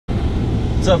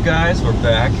What's up, guys? We're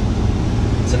back.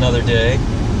 It's another day.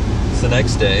 It's the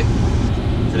next day.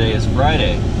 Today is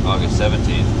Friday, August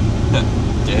 17th.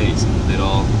 Days.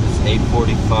 It's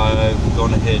 8:45.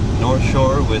 Going to hit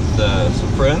NorthShore with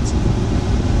some friends.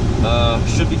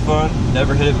 Should be fun.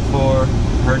 Never hit it before.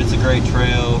 Heard it's a great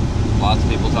trail. Lots of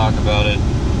people talk about it.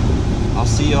 I'll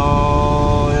see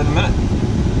y'all in a minute.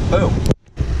 Boom.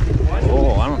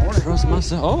 Oh, I don't trust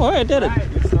myself. Oh, I did it.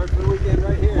 Good start to the weekend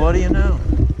right here. What do you know?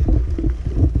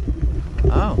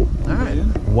 Oh, all right.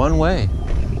 One way.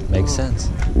 Makes sense.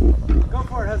 Go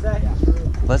for it, Jose.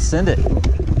 Let's send it.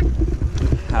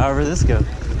 However this goes.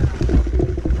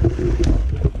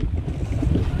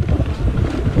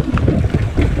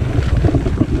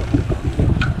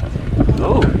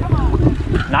 Ooh.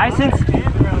 Nice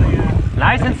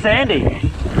and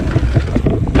sandy.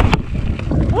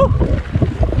 Woo.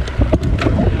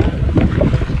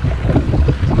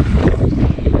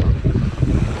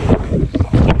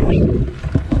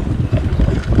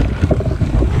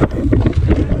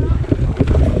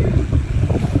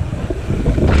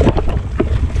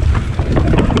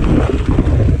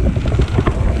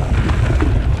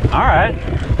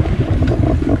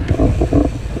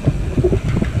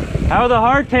 How are the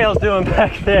hardtails doing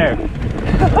back there?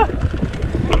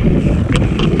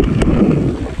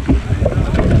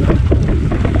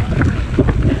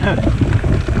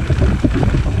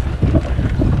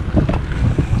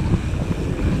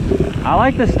 I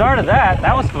like the start of that.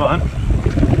 That was fun.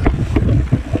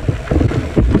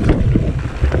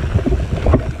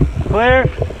 Clear.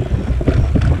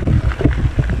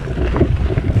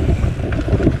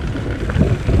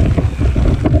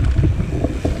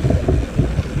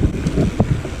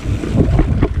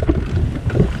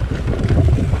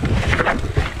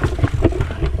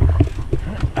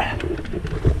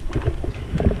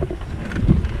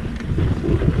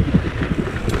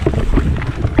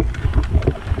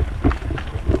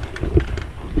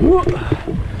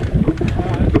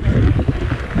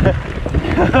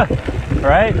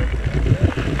 Right?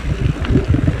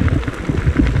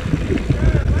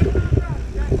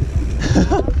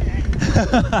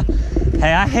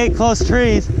 Hey, I hate close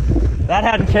trees. That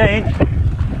hadn't changed.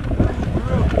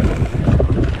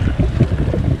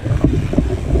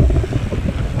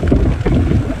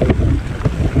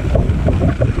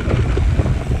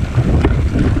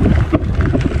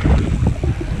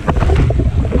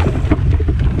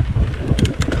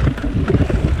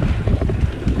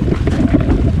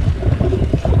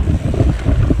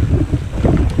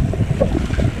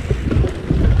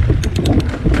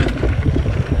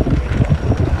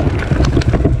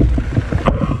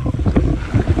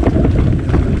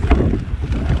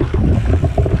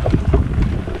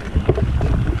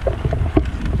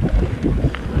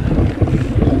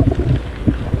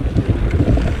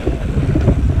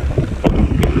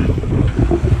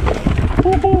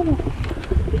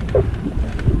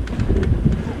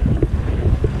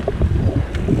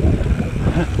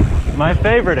 My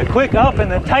favorite, a quick up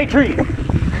and then tight tree.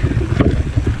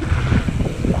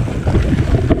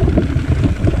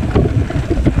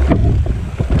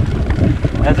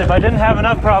 As if I didn't have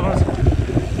enough problems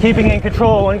keeping in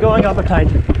control when going up a tight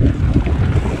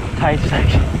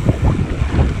section.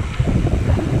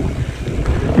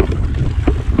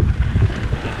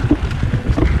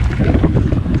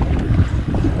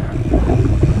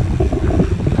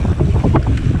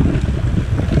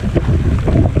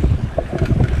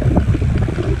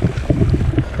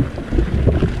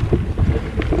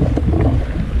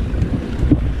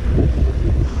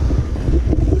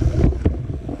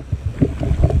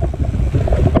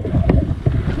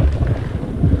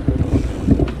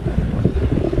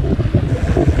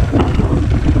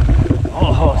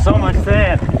 So much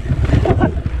sand.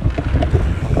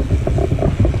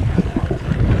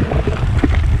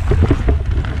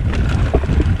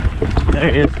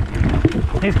 There he is.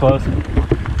 He's close.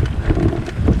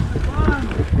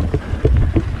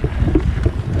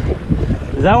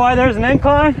 Is that why there's an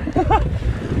incline?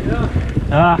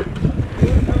 Yeah.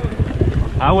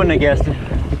 I wouldn't have guessed it.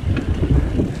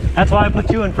 That's why I put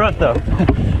you in front though.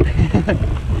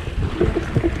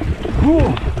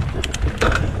 Whew.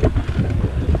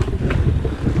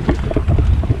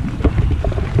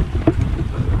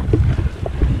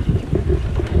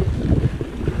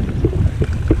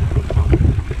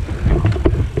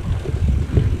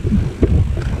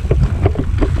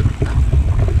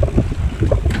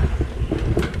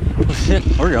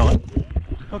 We're going.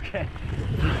 Okay.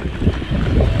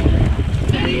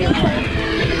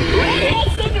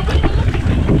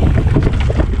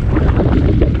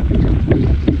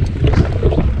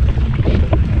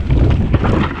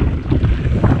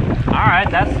 All right,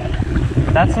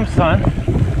 that's some sun.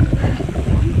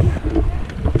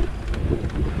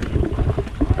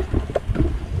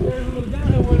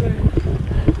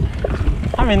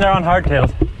 I mean, they're on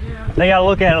hardtails. They gotta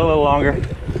look at it a little longer.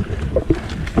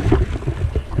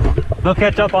 They'll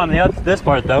catch up on this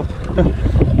part though.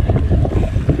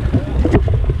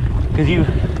 Cause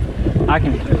I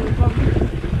can.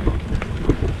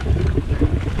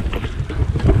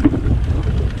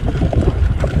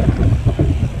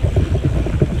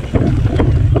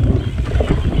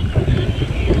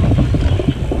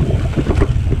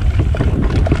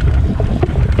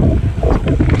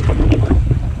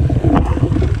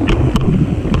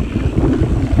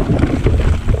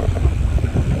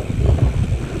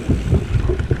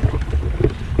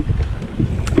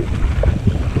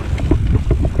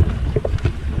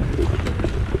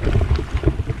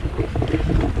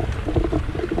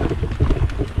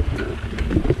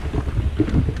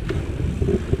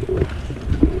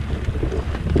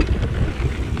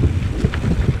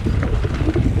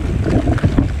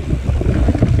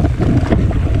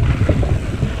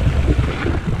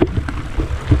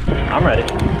 I'm ready.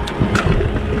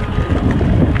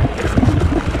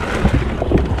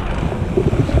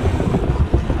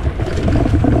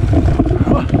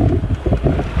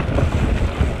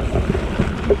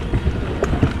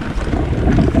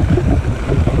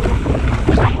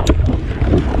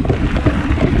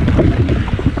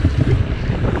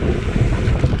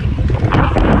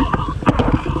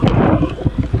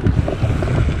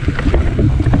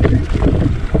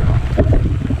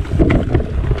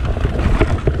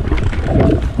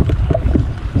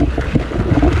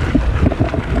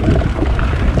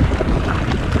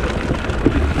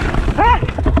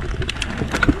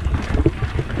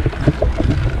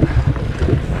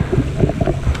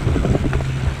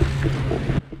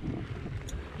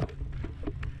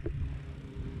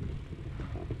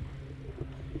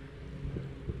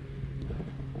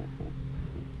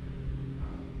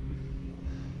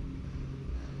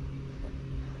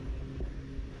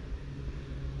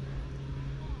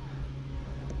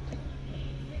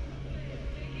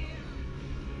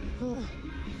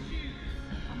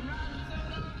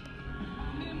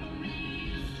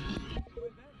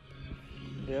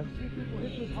 Yeah. People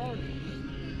hit this hard.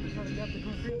 They're trying to get the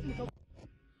concrete.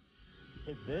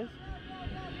 Hit this?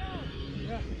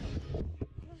 Yeah.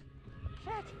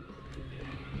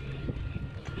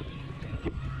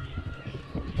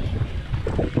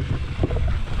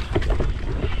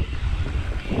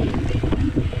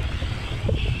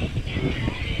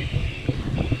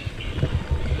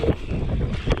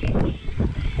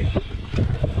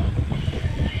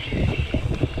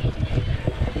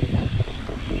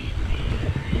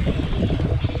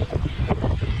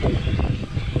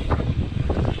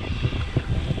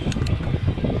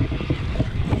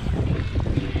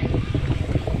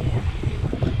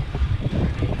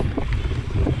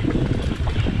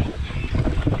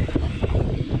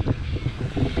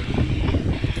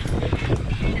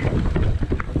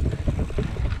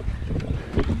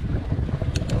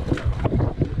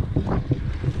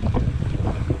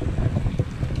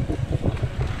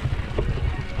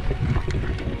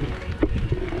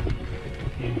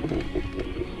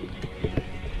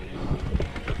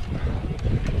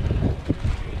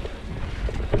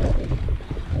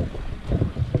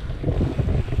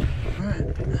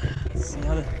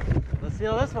 Let's see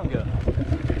how this one goes.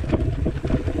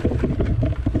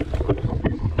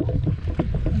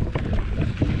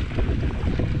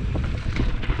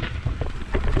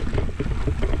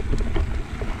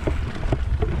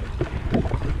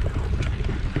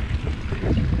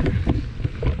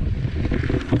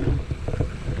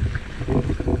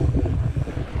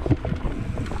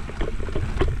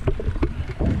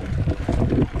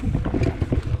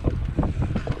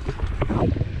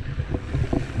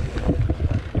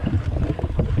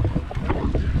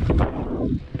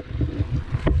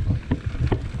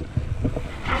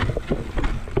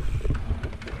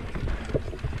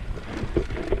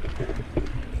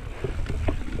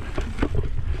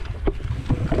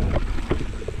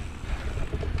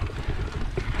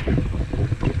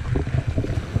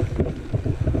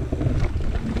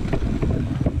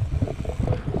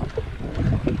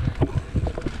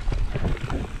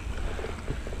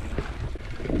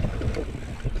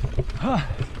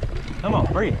 Come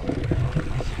on, breathe.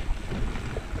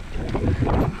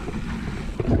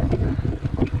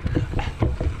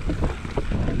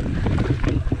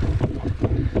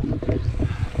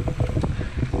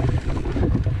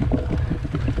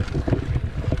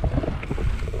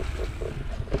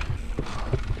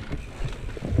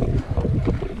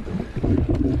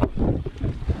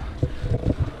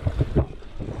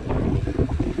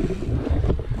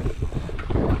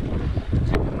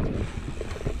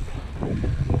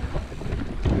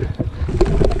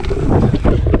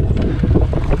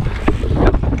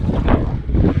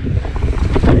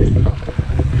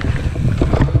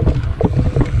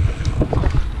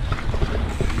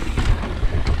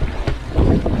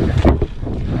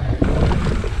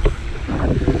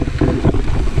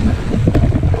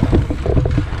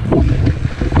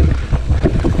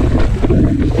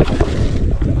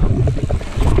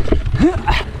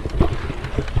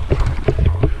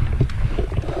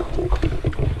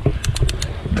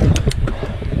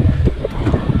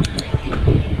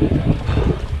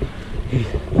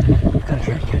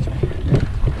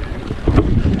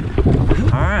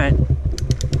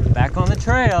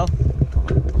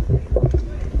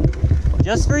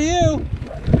 Just for you.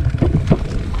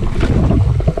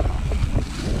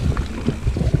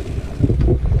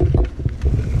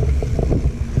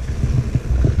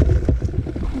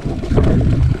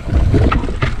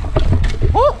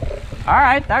 Woo! All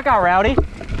right, that got rowdy.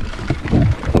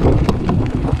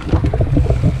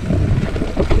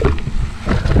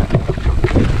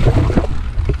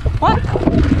 What?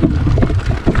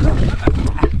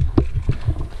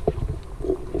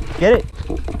 Get it.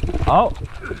 Oh.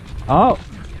 Oh.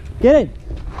 Get it.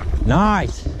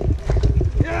 Nice.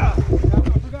 Yeah. I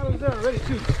forgot it was there already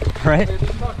too. Right? They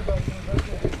just talked about it right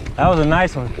there. That was a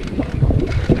nice one.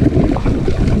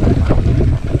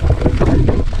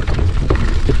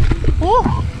 Woo.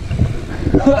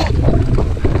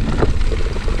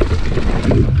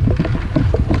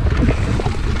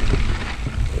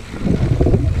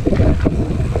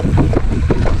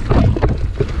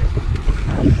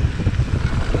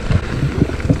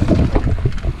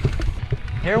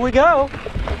 Here we go.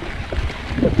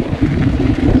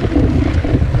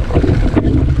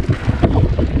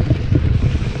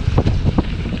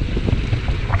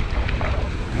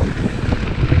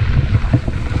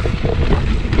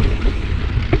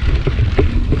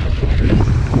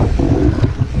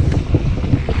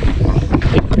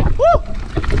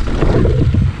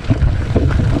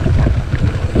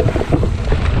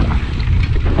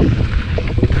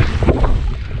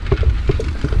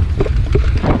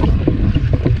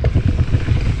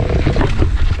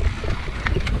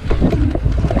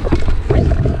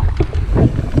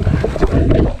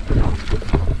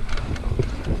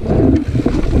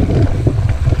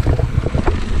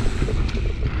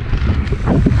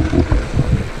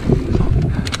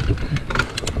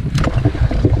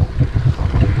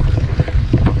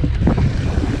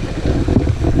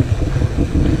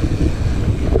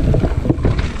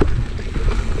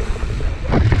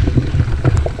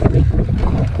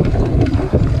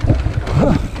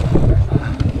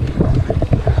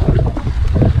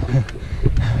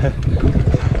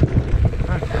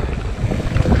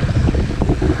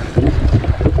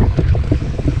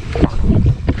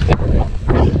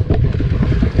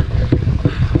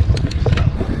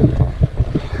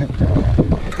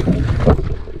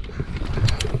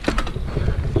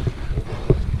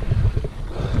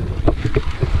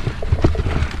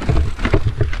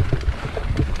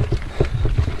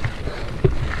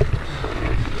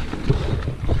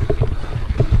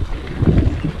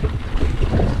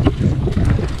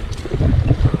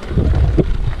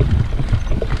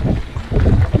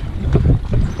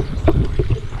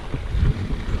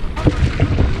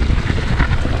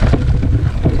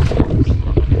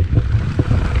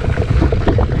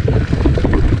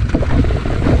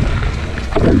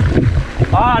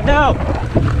 Oh no!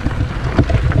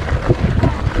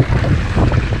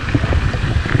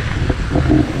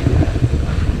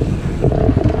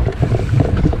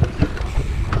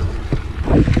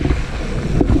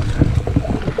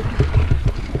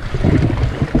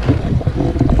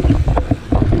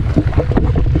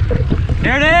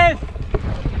 There it is!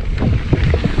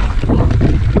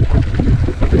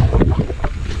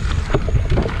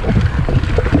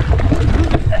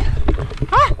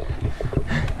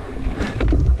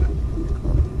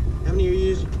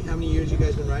 How many years you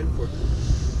guys been riding for?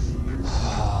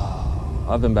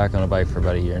 I've been back on a bike for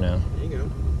about a year now. There you go.